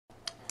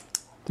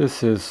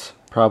This is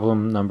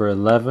problem number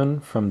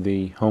 11 from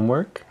the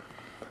homework.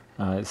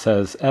 It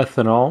says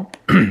ethanol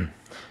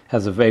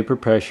has a vapor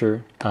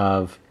pressure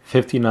of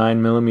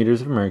 59 millimeters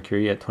of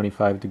mercury at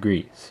 25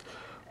 degrees.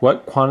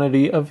 What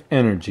quantity of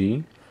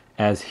energy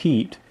as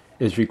heat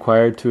is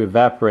required to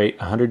evaporate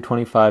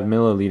 125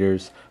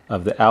 milliliters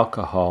of the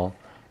alcohol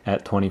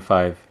at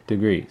 25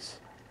 degrees?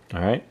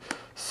 All right,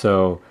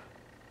 so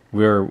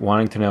we're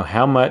wanting to know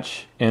how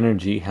much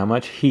energy, how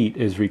much heat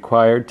is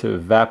required to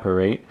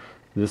evaporate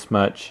this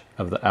much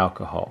of the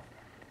alcohol.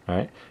 All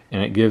right,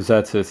 and it gives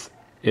us its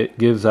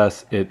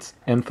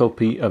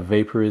enthalpy of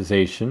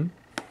vaporization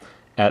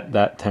at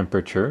that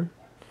temperature,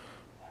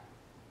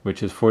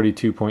 which is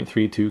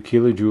 42.32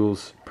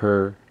 kilojoules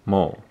per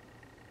mole.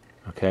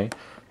 Okay,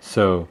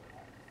 so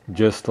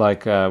just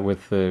like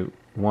with the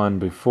one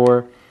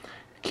before,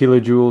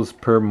 kilojoules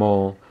per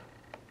mole,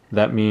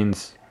 that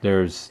means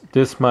there's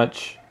this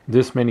many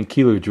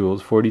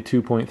kilojoules,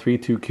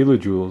 42.32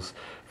 kilojoules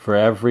for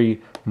every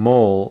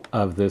mole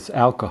of this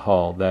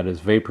alcohol that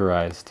is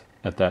vaporized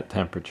at that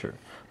temperature.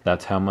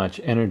 That's how much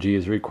energy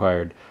is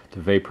required to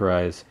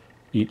vaporize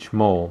each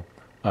mole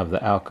of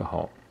the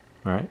alcohol.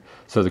 All right?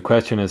 So the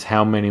question is,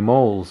 how many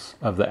moles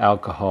of the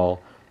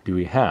alcohol do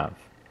we have?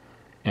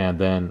 And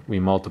then we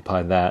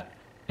multiply that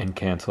and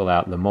cancel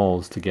out the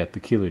moles to get the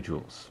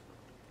kilojoules.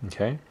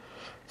 Okay?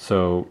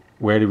 So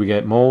where do we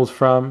get moles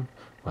from?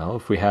 Well,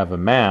 if we have a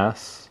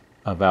mass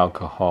of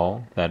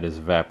alcohol that is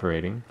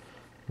evaporating,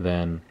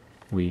 then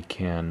we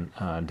can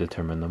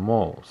determine the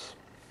moles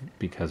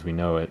because we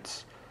know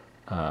its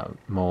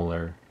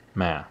molar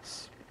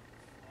mass,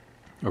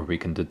 or we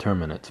can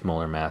determine its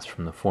molar mass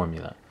from the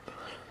formula.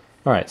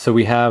 All right, so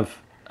we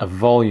have a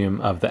volume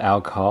of the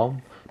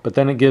alcohol, but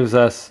then it gives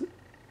us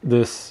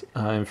this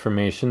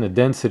information. The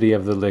density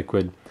of the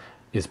liquid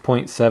is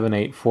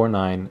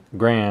 0.7849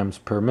 grams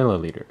per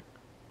milliliter.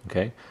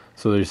 Okay,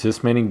 so there's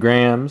this many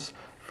grams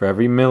for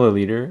every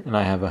milliliter, and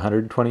I have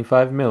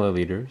 125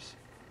 milliliters.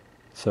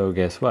 So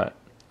guess what?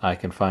 I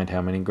can find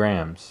how many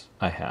grams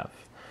I have.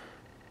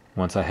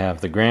 Once I have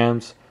the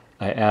grams,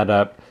 I add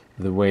up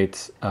the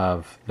weights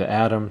of the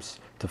atoms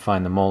to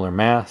find the molar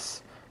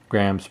mass,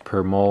 grams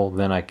per mole.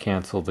 Then I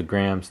cancel the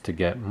grams to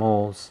get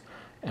moles,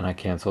 and I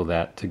cancel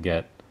that to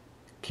get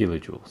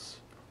kilojoules.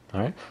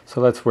 All right,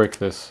 so let's work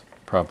this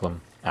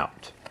problem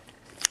out.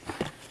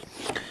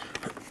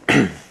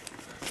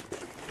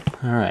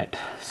 All right,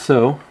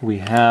 so we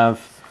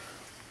have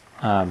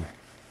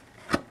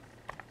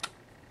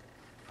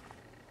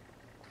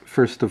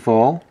first of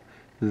all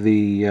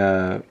the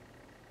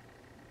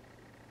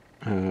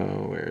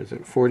where is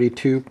it?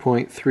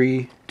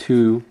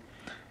 42.32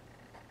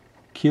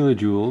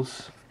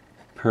 kilojoules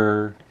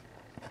per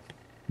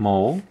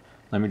mole.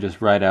 Let me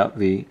just write out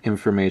the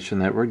information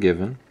that we're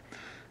given.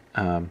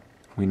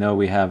 We know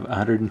we have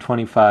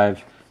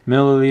 125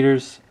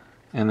 milliliters,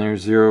 and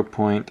there's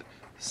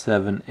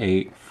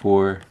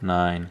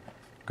 0.7849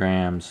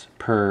 grams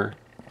per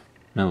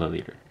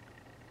milliliter.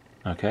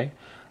 Okay,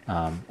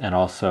 and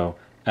also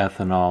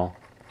ethanol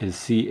is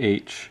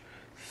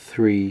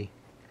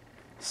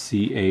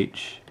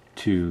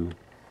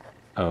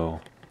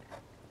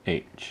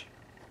CH3CH2OH.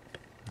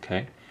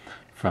 Okay,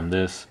 from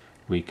this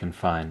we can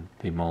find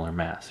the molar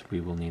mass.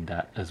 We will need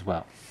that as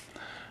well.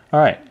 All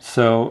right,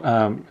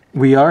 so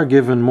we are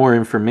given more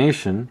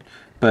information,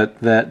 but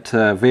that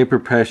vapor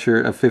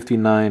pressure of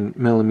 59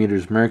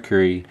 millimeters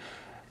mercury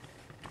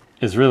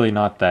is really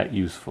not that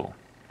useful.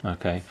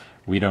 Okay,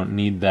 we don't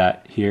need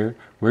that here.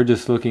 We're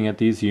just looking at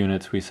these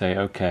units. We say,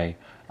 okay,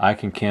 I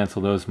can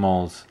cancel those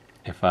moles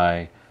if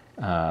I,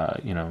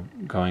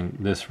 going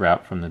this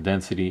route from the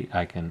density,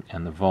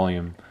 and the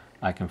volume,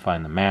 I can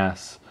find the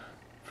mass.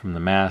 From the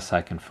mass,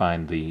 I can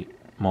find the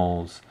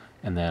moles,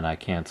 and then I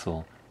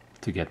cancel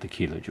to get the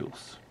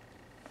kilojoules.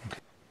 Okay.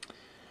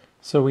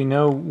 So we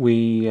know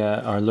we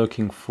are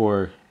looking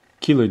for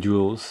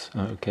kilojoules.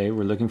 Okay,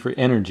 we're looking for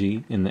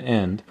energy in the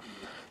end.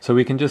 So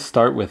we can just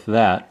start with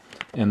that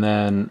and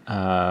then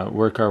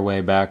work our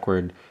way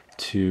backward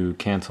to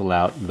cancel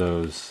out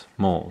those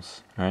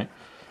moles. All right.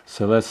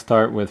 So let's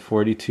start with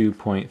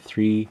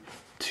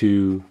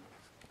 42.32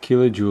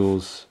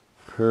 kilojoules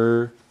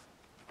per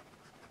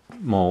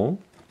mole.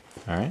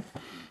 All right.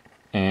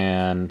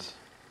 And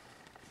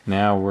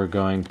now we're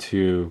going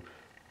to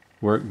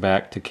work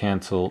back to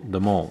cancel the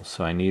moles.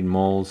 So I need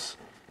moles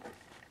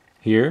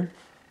here,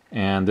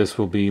 and this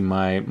will be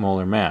my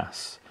molar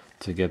mass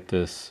to get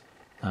this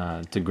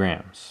to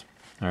grams.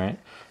 All right.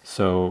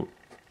 So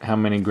how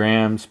many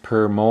grams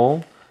per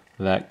mole?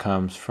 That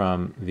comes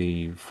from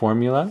the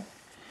formula.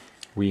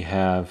 We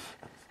have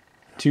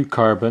 2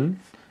 carbon,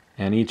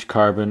 and each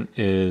carbon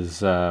is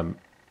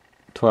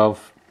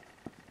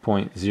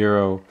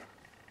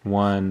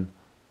 12.01.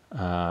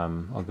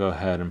 I'll go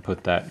ahead and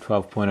put that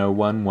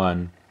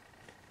 12.011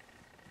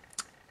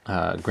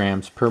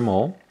 grams per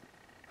mole.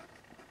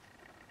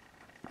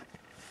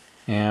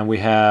 And we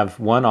have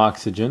 1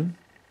 oxygen,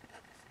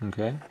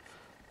 okay,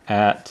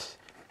 at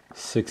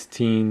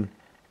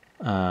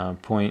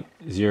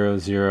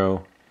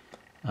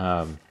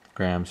 16.00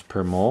 grams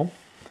per mole.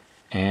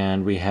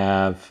 and we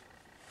have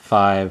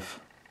 6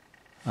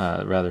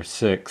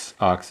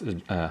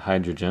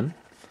 hydrogen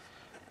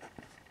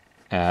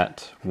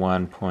at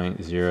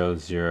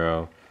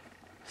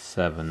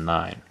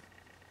 1.0079.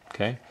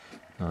 Okay,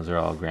 those are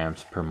all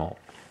grams per mole.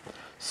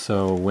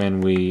 So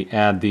when we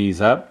add these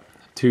up,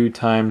 2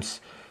 times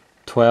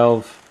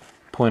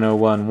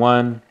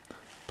 12.011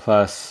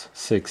 plus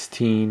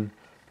 16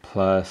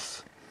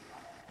 plus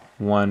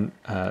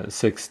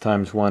 6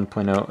 times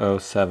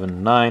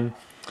 1.0079,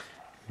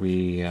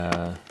 we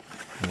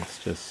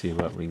let's just see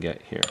what we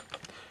get here.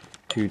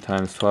 2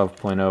 times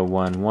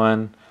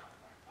 12.011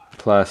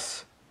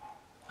 plus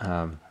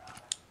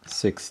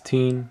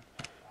 16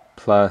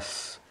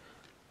 plus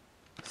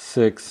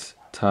 6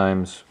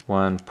 times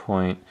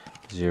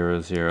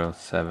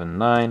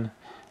 1.0079.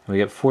 We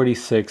get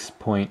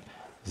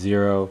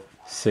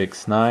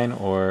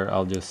 46.069, or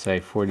I'll just say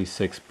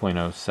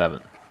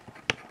 46.07.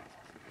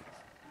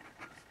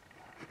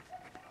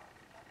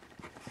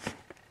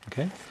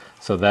 Okay,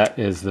 so that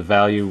is the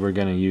value we're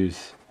going to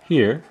use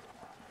here,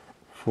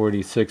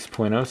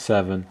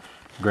 46.07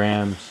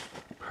 grams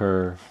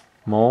per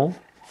mole,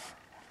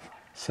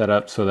 set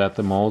up so that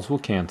the moles will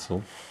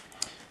cancel.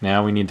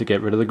 Now we need to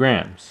get rid of the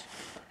grams.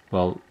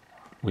 Well,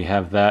 we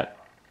have that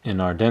in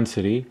our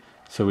density,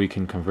 so we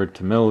can convert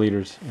to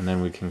milliliters, and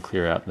then we can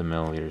clear out the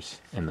milliliters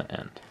in the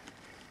end.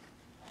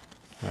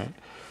 Right?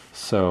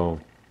 So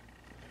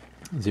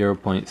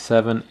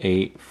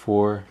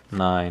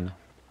 0.7849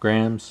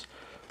 grams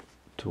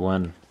to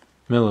 1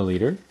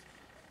 milliliter.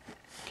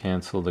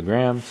 Cancel the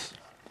grams,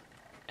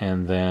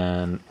 and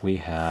then we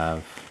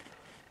have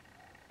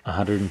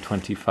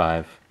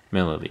 125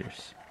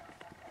 milliliters.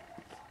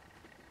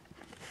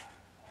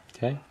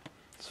 Okay,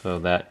 so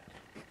that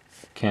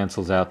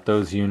cancels out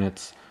those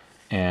units,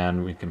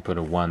 and we can put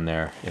a 1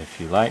 there if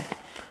you like,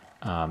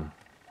 and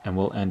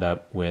we'll end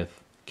up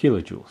with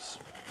kilojoules.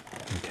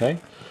 Okay,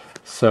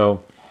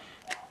 so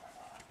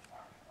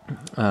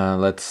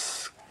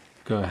let's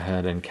go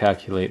ahead and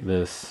calculate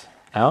this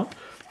out.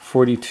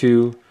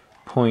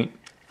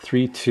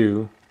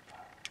 42.32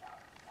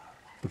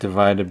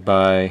 divided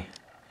by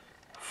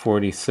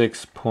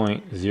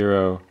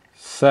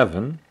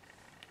 46.07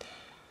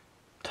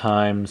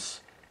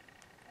 times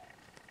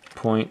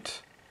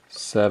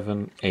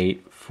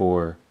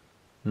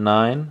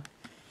 0.7849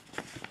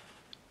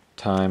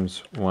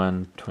 times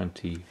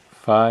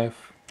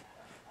 125,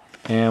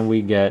 and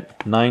we get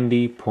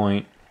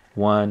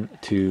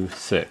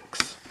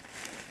 90.126.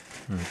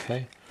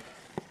 Okay,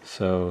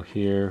 so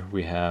here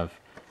we have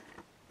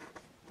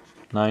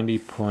 90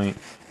 point,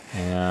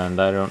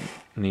 and I don't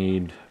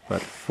need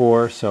but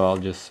 4, so I'll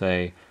just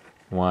say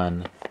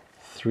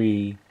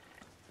 13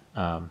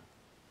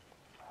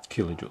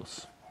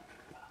 kilojoules.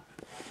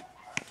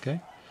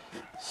 Okay,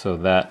 so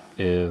that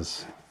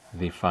is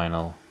the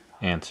final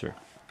answer.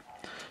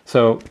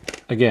 So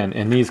again,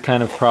 in these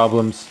kind of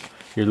problems,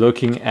 you're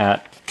looking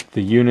at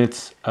the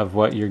units of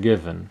what you're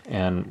given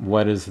and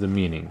what is the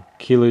meaning.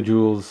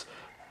 Kilojoules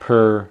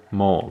per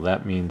mole.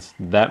 That means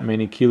that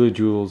many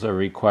kilojoules are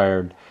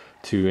required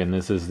to, and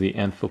this is the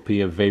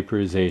enthalpy of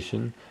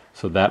vaporization,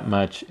 so that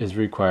much is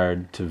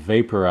required to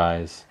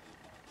vaporize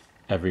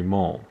every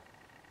mole.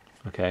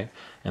 Okay,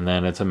 and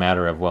then it's a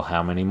matter of, well,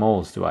 how many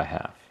moles do I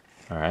have?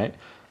 All right,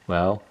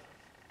 well,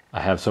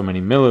 I have so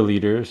many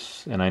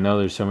milliliters, and I know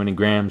there's so many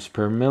grams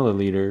per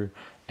milliliter,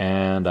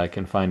 and I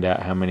can find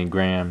out how many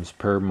grams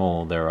per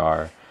mole there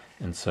are,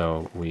 and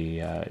so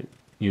we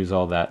use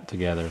all that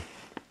together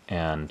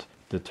and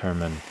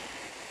determine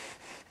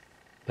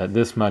that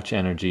this much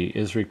energy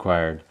is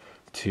required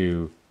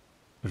to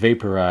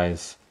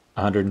vaporize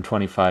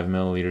 125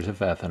 milliliters of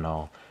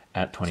ethanol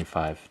at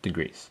 25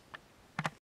 degrees.